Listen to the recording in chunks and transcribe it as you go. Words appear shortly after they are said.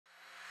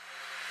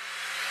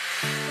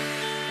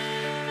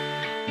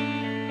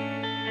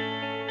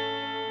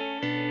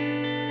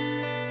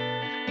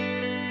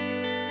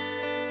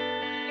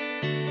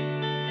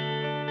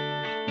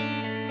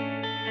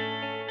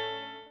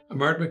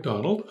I'm Art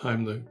McDonald.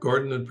 I'm the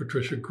Gordon and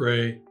Patricia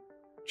Gray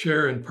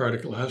Chair in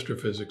Particle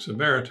Astrophysics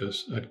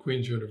Emeritus at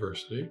Queen's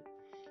University,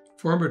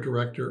 former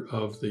director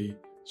of the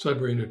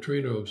Sudbury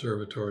Neutrino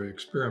Observatory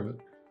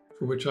experiment,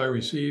 for which I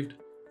received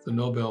the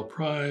Nobel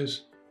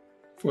Prize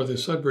for the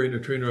Sudbury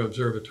Neutrino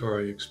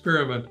Observatory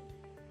experiment,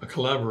 a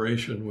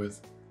collaboration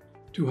with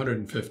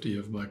 250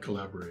 of my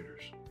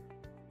collaborators.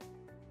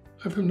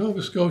 I'm from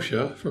Nova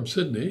Scotia, from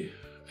Sydney,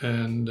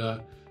 and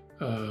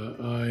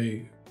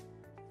I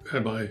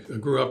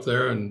grew up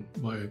there and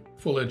my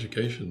full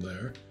education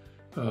there.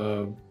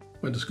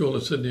 Went to school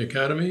at Sydney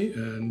Academy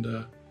and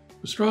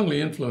was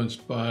strongly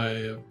influenced by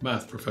a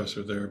math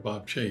professor there,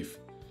 Bob Chafe,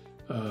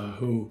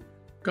 who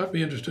got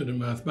me interested in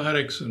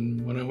mathematics.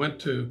 And when I went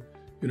to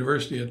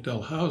university at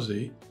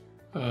Dalhousie,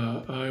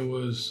 I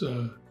was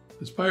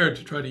inspired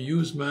to try to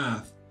use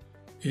math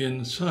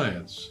in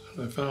science.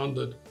 And I found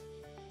that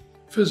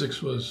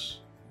physics was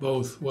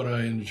both what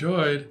I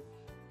enjoyed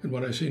and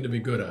what I seemed to be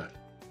good at,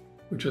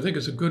 which I think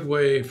is a good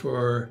way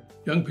for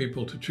young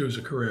people to choose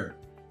a career.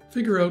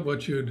 Figure out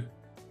what you'd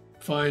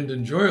find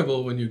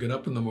enjoyable when you get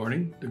up in the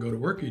morning to go to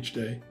work each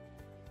day.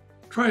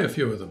 Try a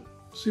few of them,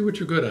 see what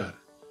you're good at.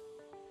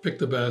 Pick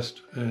the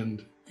best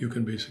and you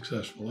can be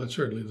successful. That's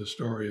certainly the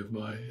story of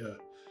my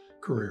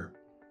career.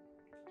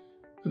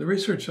 And the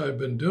research I've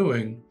been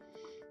doing,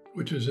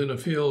 which is in a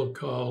field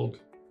called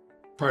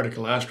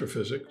particle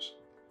astrophysics,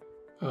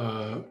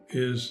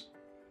 is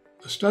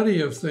a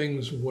study of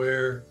things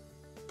where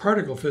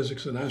particle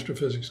physics and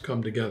astrophysics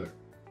come together.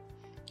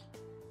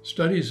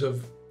 Studies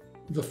of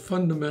the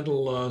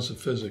fundamental laws of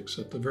physics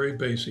at the very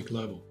basic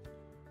level,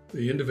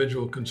 the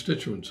individual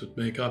constituents that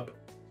make up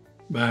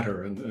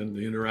matter and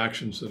the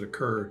interactions that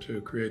occur to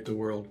create the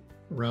world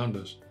around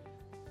us,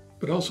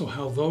 but also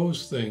how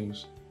those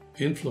things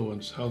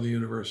influence how the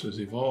universe has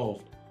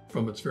evolved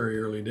from its very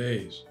early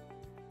days.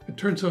 It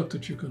turns out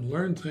that you can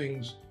learn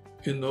things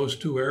in those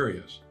two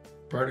areas,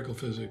 particle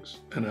physics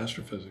and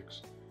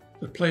astrophysics,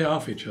 that play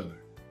off each other.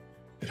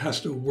 It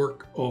has to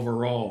work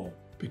overall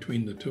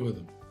between the two of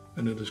them,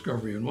 and a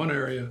discovery in one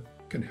area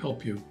can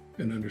help you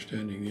in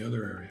understanding the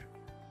other area.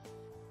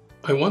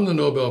 I won the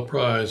Nobel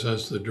Prize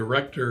as the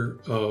director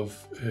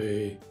of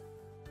a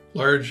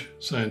large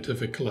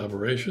scientific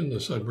collaboration, the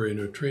Sudbury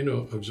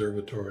Neutrino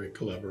Observatory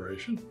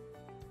collaboration.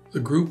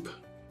 The group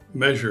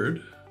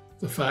measured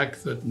the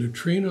fact that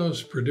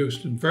neutrinos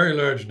produced in very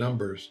large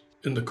numbers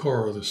in the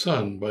core of the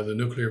sun by the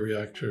nuclear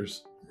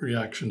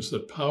reactions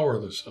that power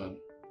the sun,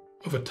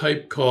 of a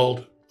type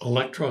called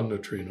electron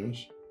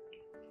neutrinos,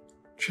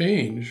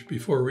 change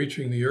before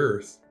reaching the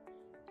Earth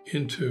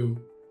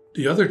into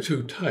the other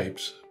two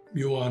types,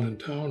 muon and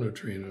tau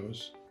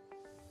neutrinos,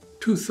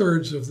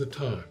 2/3 of the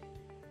time.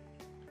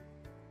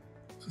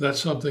 That's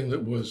something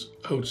that was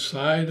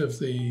outside of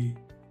the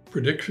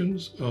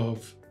predictions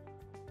of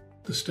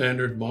the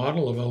standard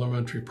model of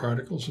elementary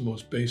particles, the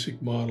most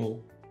basic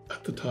model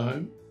at the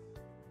time.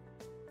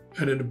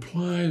 And it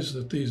implies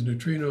that these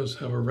neutrinos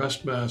have a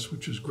rest mass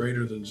which is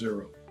greater than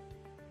 0.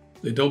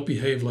 They don't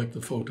behave like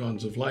the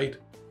photons of light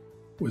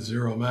with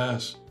 0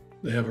 mass.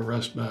 They have a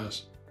rest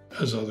mass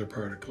as other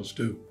particles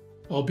do,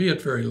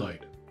 albeit very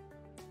light.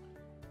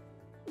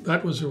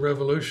 That was a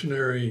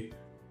revolutionary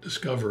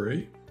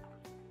discovery,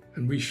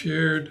 and we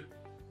shared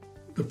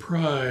the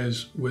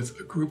prize with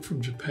a group from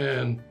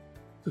Japan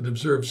that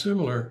observed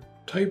similar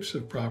types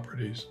of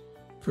properties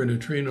for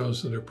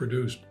neutrinos that are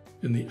produced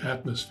in the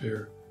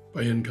atmosphere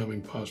by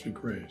incoming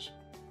cosmic rays.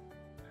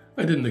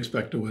 I didn't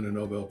expect to win a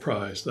Nobel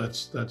Prize.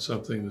 That's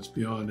something that's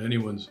beyond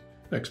anyone's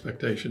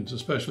expectations,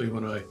 especially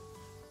when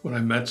I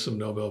met some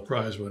Nobel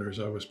Prize winners.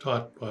 I was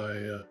taught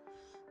by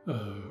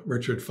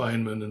Richard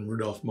Feynman and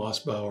Rudolf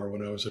Mossbauer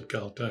when I was at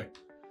Caltech.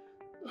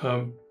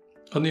 On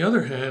the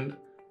other hand,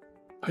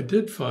 I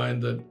did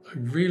find that I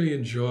really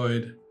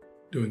enjoyed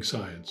doing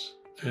science.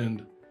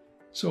 And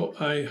so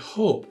I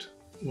hoped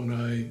when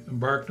I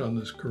embarked on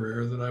this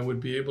career that I would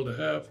be able to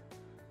have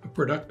a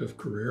productive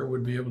career,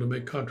 would be able to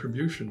make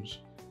contributions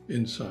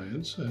in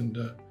science. And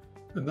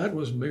that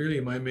was really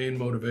my main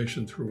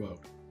motivation throughout.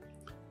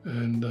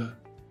 And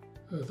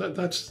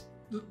that's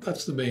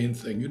the main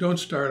thing. You don't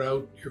start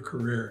out your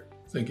career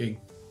thinking,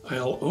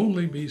 I'll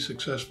only be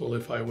successful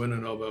if I win a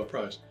Nobel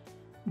Prize.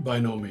 By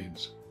no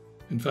means.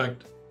 In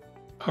fact,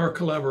 our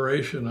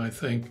collaboration, I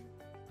think,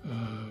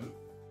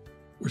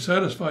 we're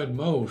satisfied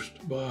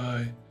most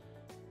by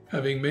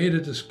having made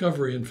a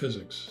discovery in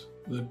physics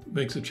that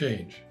makes a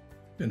change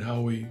in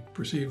how we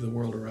perceive the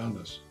world around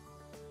us.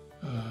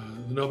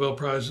 The Nobel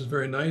Prize is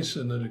very nice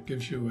in that it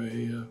gives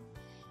you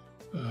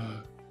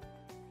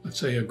let's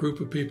say a group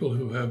of people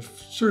who have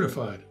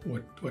certified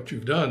what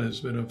you've done has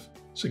been of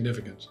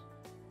significance.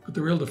 But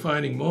the real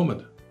defining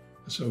moment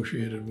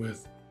associated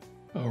with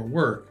our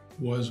work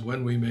was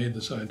when we made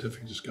the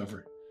scientific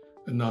discovery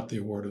and not the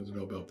award of the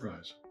Nobel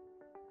Prize.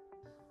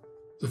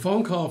 The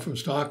phone call from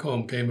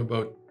Stockholm came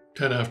about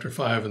 10 after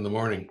 5 in the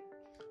morning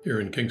here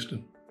in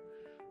Kingston.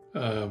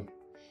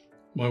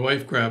 My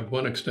wife grabbed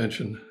one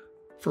extension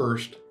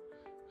first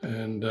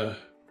and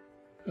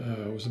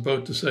was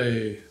about to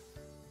say,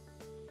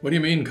 "What do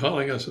you mean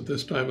calling us at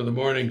this time of the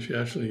morning?" She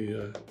actually,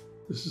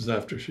 this is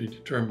after she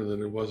determined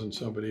that it wasn't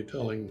somebody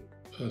telling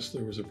us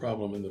there was a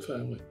problem in the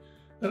family.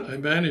 And I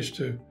managed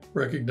to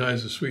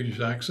recognize the Swedish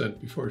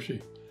accent before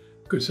she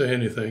could say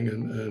anything,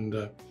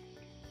 and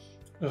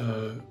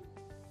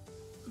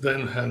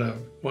then had a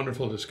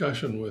wonderful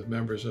discussion with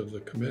members of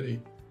the committee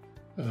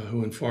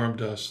who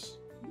informed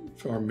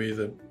me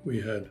that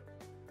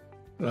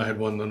I had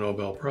won the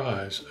Nobel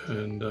Prize,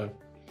 and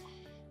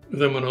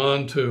then went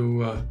on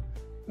to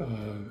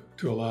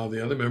allow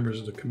the other members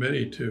of the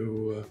committee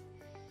to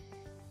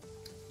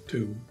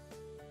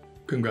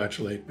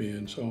congratulate me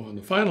and so on.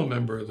 The final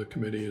member of the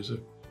committee is a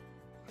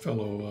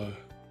fellow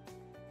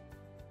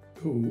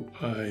who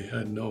I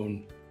had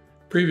known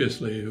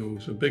previously,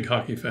 who's a big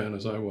hockey fan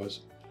as I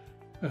was,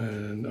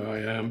 and I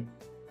am,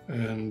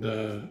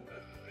 and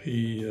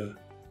he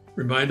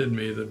reminded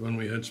me that when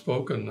we had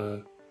spoken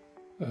a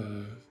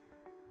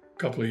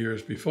couple of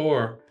years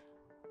before,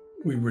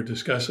 we were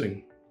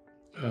discussing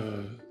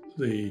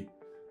the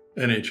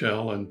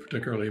NHL, and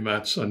particularly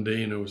Matt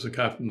Sundin, who was the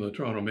captain of the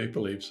Toronto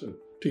Maple Leafs, a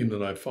team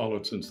that I've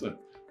followed since the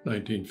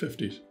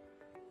 1950s.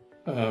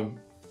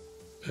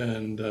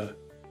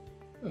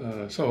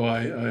 So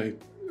I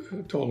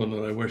told him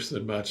that I wished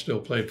that Matt still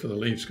played for the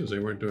Leafs because they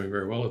weren't doing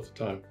very well at the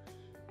time.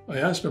 I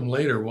asked him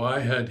later why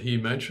had he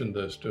mentioned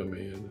this to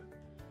me,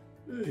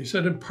 and he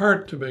said in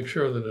part to make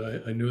sure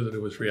that I knew that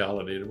it was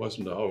reality, it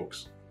wasn't a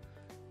hoax,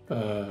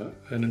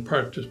 and in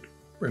part just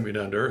bring me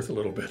down to earth a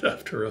little bit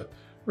after a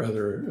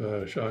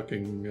rather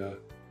shocking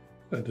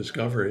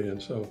discovery.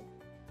 And so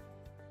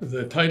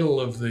the title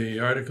of the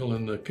article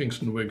in the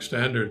Kingston Whig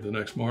Standard the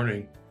next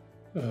morning,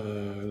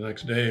 the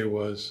next day,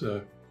 was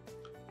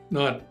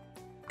not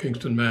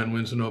 "Kingston Man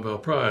Wins a Nobel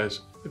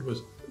Prize," it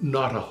was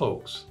 "Not a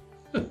Hoax."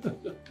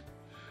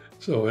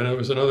 So, and it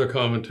was another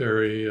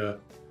commentary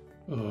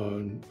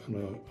on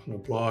a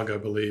blog, I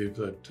believe,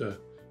 that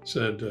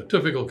said,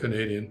 "Typical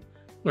Canadian,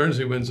 learns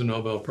he wins a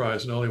Nobel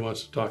Prize and all he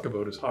wants to talk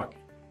about is hockey."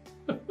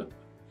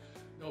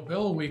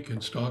 Nobel Week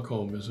in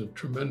Stockholm is a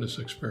tremendous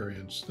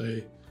experience.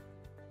 The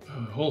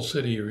whole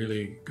city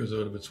really goes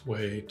out of its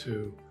way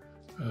to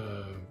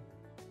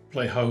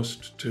play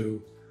host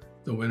to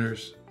the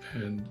winners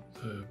and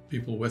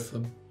people with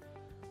them.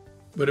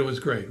 But it was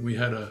great. We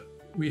had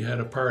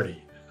a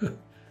party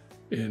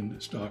in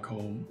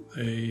Stockholm.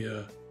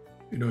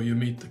 You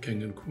meet the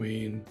king and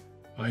queen.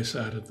 I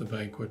sat at the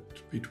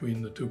banquet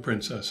between the two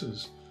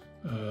princesses.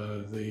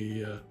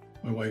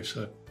 My wife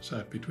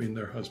sat between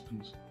their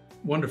husbands.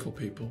 Wonderful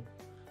people.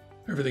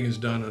 Everything is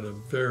done at a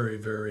very,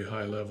 very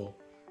high level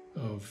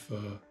of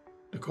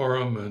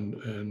decorum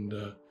and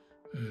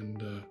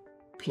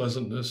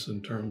pleasantness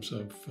in terms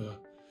of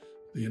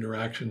the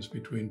interactions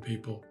between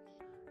people.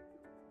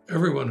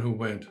 Everyone who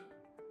went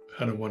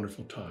had a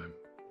wonderful time,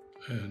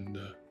 and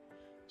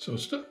so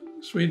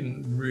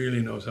Sweden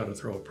really knows how to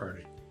throw a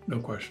party, no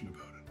question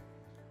about it.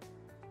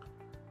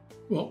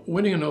 Well,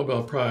 winning a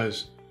Nobel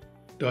Prize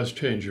does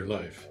change your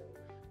life.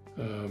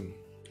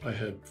 I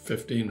had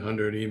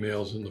 1,500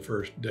 emails in the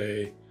first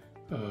day,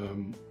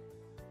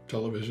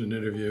 television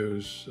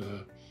interviews,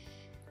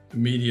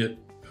 immediate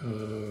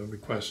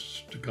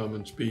requests to come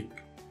and speak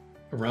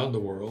around the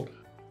world.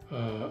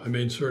 I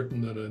made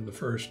certain that in the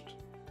first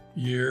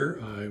year,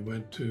 I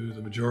went to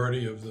the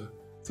majority of the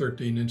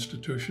 13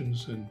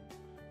 institutions in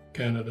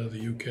Canada, the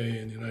UK,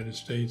 and the United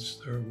States,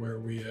 where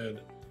we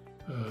had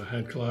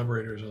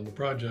collaborators on the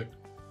project,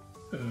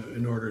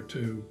 in order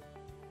to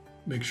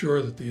make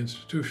sure that the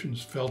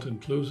institutions felt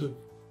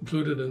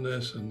included in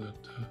this, and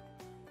that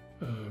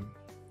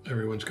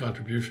everyone's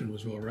contribution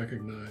was well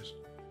recognized.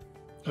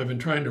 I've been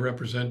trying to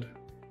represent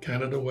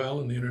Canada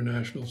well in the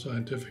international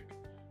scientific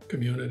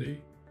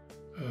community.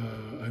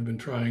 I've been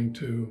trying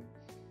to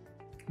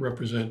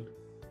represent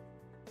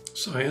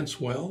science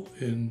well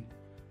in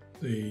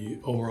the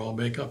overall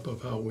makeup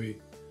of how we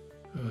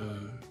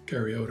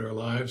carry out our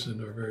lives in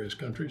our various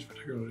countries,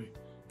 particularly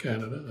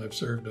Canada. I've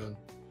served on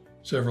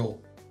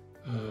several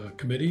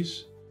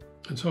committees,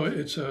 and so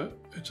it's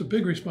a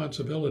big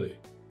responsibility.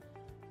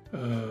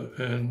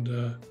 And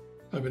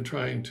I've been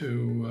trying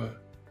to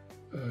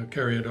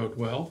carry it out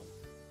well.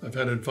 I've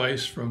had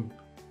advice from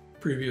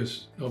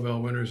previous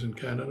Nobel winners in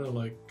Canada,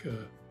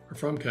 or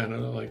from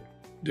Canada, like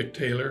Dick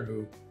Taylor,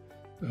 who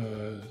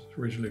is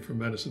originally from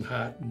Medicine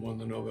Hat and won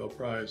the Nobel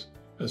Prize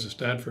as a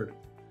Stanford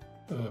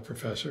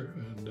professor.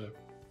 And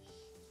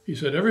he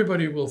said,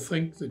 everybody will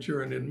think that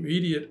you're an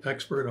immediate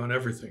expert on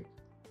everything.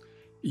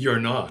 You're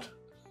not.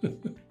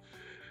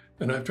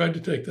 And I've tried to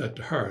take that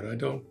to heart. I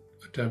don't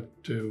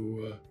attempt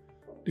to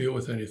deal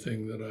with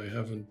anything that I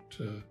haven't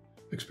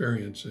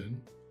experience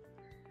in.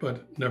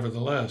 But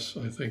nevertheless,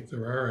 I think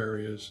there are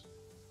areas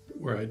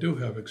where I do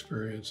have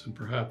experience, and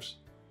perhaps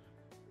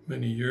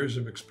many years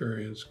of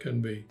experience can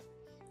be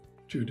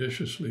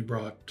judiciously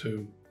brought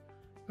to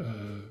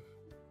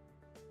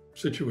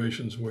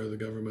situations where the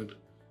government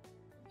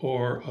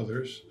or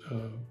others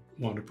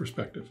want a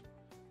perspective.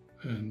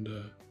 And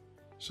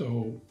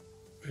so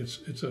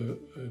it's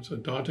a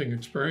daunting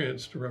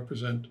experience to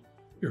represent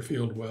your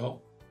field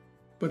well,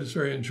 but it's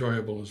very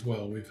enjoyable as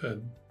well. We've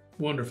had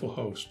wonderful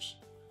hosts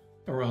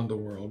around the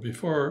world.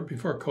 Before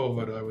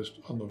COVID, I was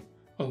on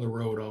the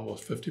road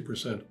almost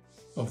 50%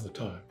 of the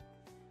time.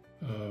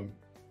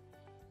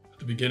 At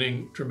the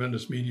beginning,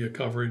 tremendous media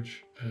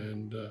coverage,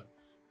 and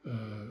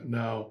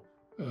now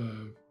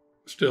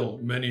still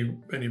many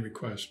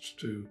requests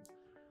to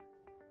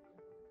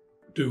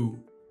do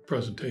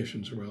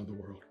presentations around the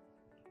world.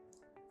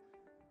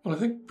 Well, I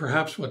think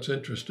perhaps what's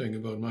interesting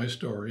about my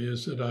story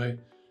is that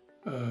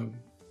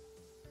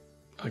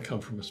I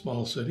come from a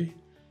small city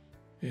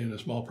in a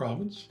small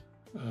province.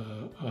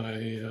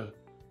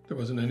 There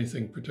wasn't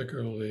anything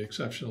particularly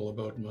exceptional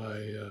about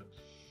my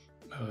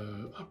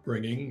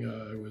upbringing.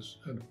 I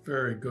had a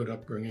very good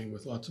upbringing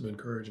with lots of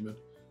encouragement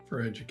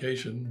for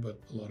education, but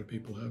a lot of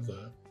people have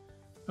that.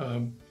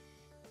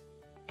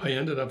 I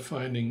ended up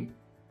finding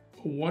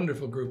a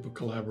wonderful group of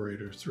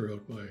collaborators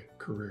throughout my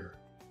career.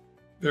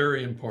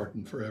 Very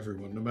important for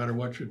everyone, no matter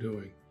what you're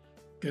doing.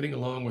 Getting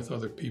along with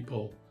other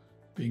people,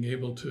 being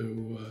able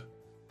to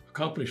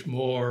accomplish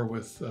more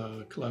with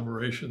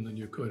collaboration than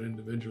you could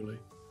individually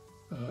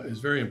is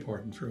very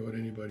important throughout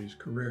anybody's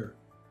career.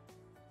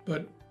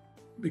 But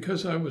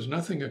because I was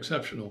nothing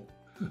exceptional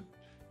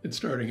in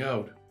starting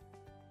out,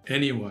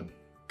 anyone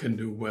can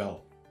do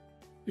well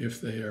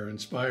if they are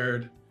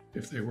inspired,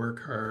 if they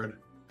work hard,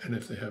 and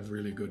if they have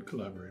really good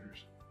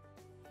collaborators.